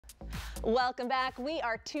Welcome back. We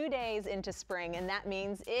are 2 days into spring, and that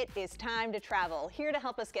means it is time to travel. Here to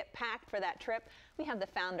help us get packed for that trip, we have the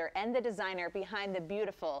founder and the designer behind the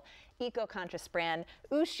beautiful eco-conscious brand,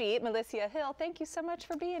 Ooshie Melissia Hill. Thank you so much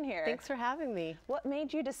for being here. Thanks for having me. What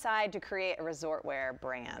made you decide to create a resort wear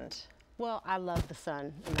brand? Well, I love the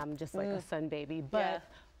sun, and I'm just like a sun baby, but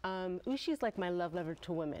Ooshie is like my love letter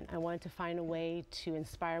to women. I wanted to find a way to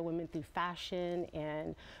inspire women through fashion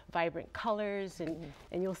and vibrant colors, and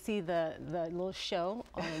you'll see the little show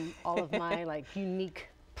on all of my like unique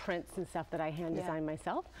prints and stuff that I hand designed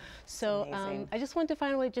myself. So I just wanted to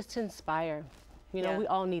find a way just to inspire. You know, we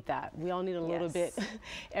all need that. We all need a little bit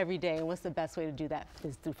every day. And what's the best way to do that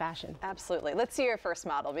is through fashion. Absolutely. Let's see your first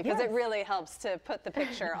model, because it really helps to put the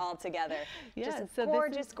picture all together. Just so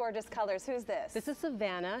gorgeous, gorgeous colors. Who's this? This is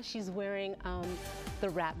Savannah. She's wearing the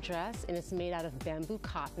wrap dress, and it's made out of bamboo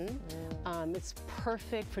cotton. It's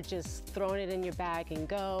perfect for just throwing it in your bag and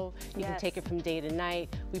go. You can take it from day to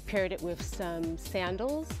night. We paired it with some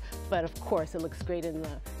sandals, but of course it looks great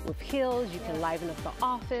with heels. You can liven up the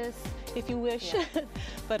office if you wish.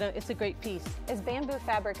 But it's a great piece. Is bamboo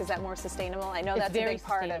fabric, is that more sustainable? I know that's a big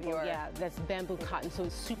part of your... Yeah, that's bamboo cotton, so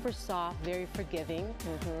it's super soft, very forgiving.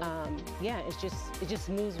 Yeah, it just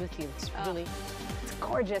moves with you. It's really... It's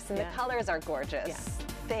gorgeous, and the colors are gorgeous.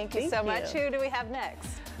 Thank you so much. Who do we have next?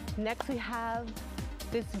 Next we have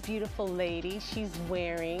this beautiful lady. She's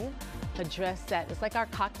wearing a dress that is like our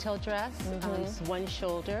cocktail dress. It's one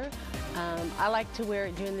shoulder. I like to wear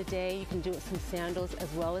it during the day. You can do it with some sandals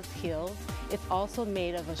as well as heels. It's also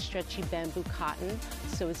made of a stretchy bamboo cotton,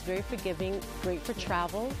 so it's very forgiving, great for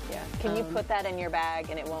travel. Can you put that in your bag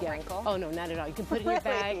and it won't wrinkle? Oh no, not at all. You can put it in your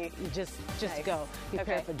bag, you just go. You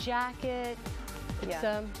pair it with a jacket.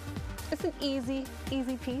 It's an easy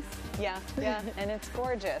piece. And it's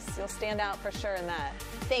gorgeous. You'll stand out for sure in that.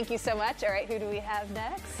 Thank you so much. All right, who do we have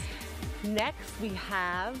next? Next we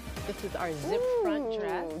have, this is our zip front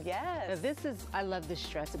dress. Now I love this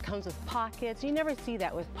dress. It comes with pockets. You never see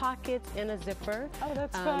that, with pockets and a zipper. Oh,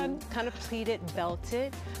 that's fun. Kind of pleated,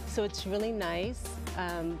 belted, so it's really nice.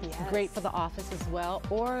 Great for the office as well,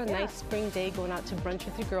 or a nice spring day going out to brunch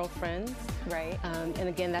with your girlfriends. And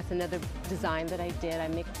again, that's another design that I did. I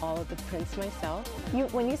make all of the prints myself.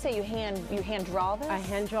 When you say you hand draw this? I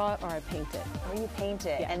hand draw it, or I paint it. Oh, you paint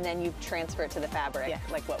it, and then you transfer it to the fabric,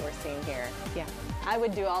 like what we're seeing here. I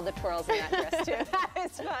would do all the twirls in that dress too. That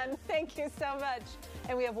is fun. Thank you so much.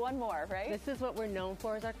 And we have one more, right? This is what we're known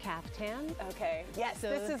for, is our caftan. Okay. Yes, so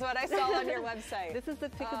this is what I saw on your website. This is the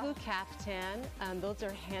Peekaboo caftan. Those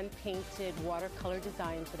are hand-painted watercolor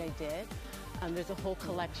designs that I did. There's a whole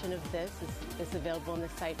collection of this. It's available on the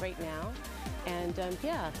site right now. And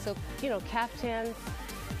so, you know, caftans,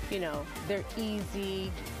 you know, they're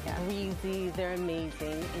easy, breezy, they're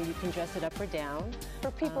amazing, and you can dress it up or down.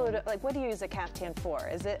 For people who, like, what do you use a caftan for?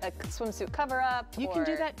 Is it a swimsuit cover-up? You can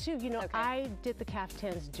do that too. You know, I did the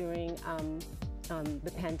caftans during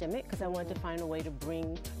the pandemic, because I wanted to find a way to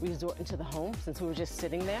bring resort into the home, since we were just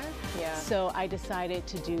sitting there. So I decided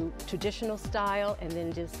to do traditional style and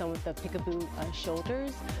then did some with the peekaboo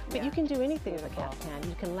shoulders. But you can do anything with a caftan.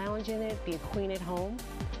 You can lounge in it, be a queen at home,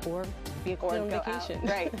 or be a queen on vacation.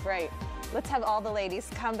 Right. Let's have all the ladies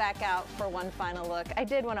come back out for one final look. I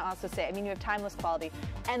did want to also say, I mean, you have timeless quality,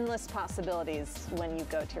 endless possibilities when you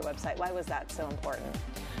go to your website. Why was that so important?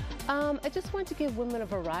 I just want to give women a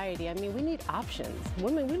variety. I mean, we need options.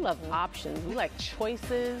 Women, we love options. We like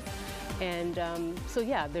choices. And so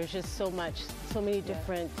yeah, there's just so many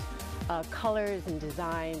different colors and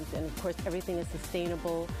designs, and of course everything is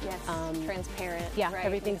sustainable. Transparent.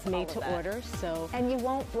 Everything's made to order. So, and you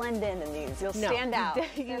won't blend in these. You'll stand out.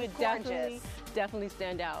 You would definitely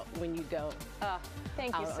stand out when you go.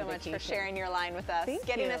 Thank you so much for sharing your line with us,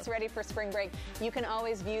 getting us ready for spring break. You can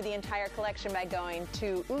always view the entire collection by going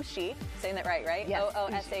to Ooshie, saying that right? Yes.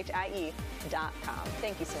 OOSHIE.com.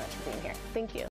 Thank you so much for being here. Thank you.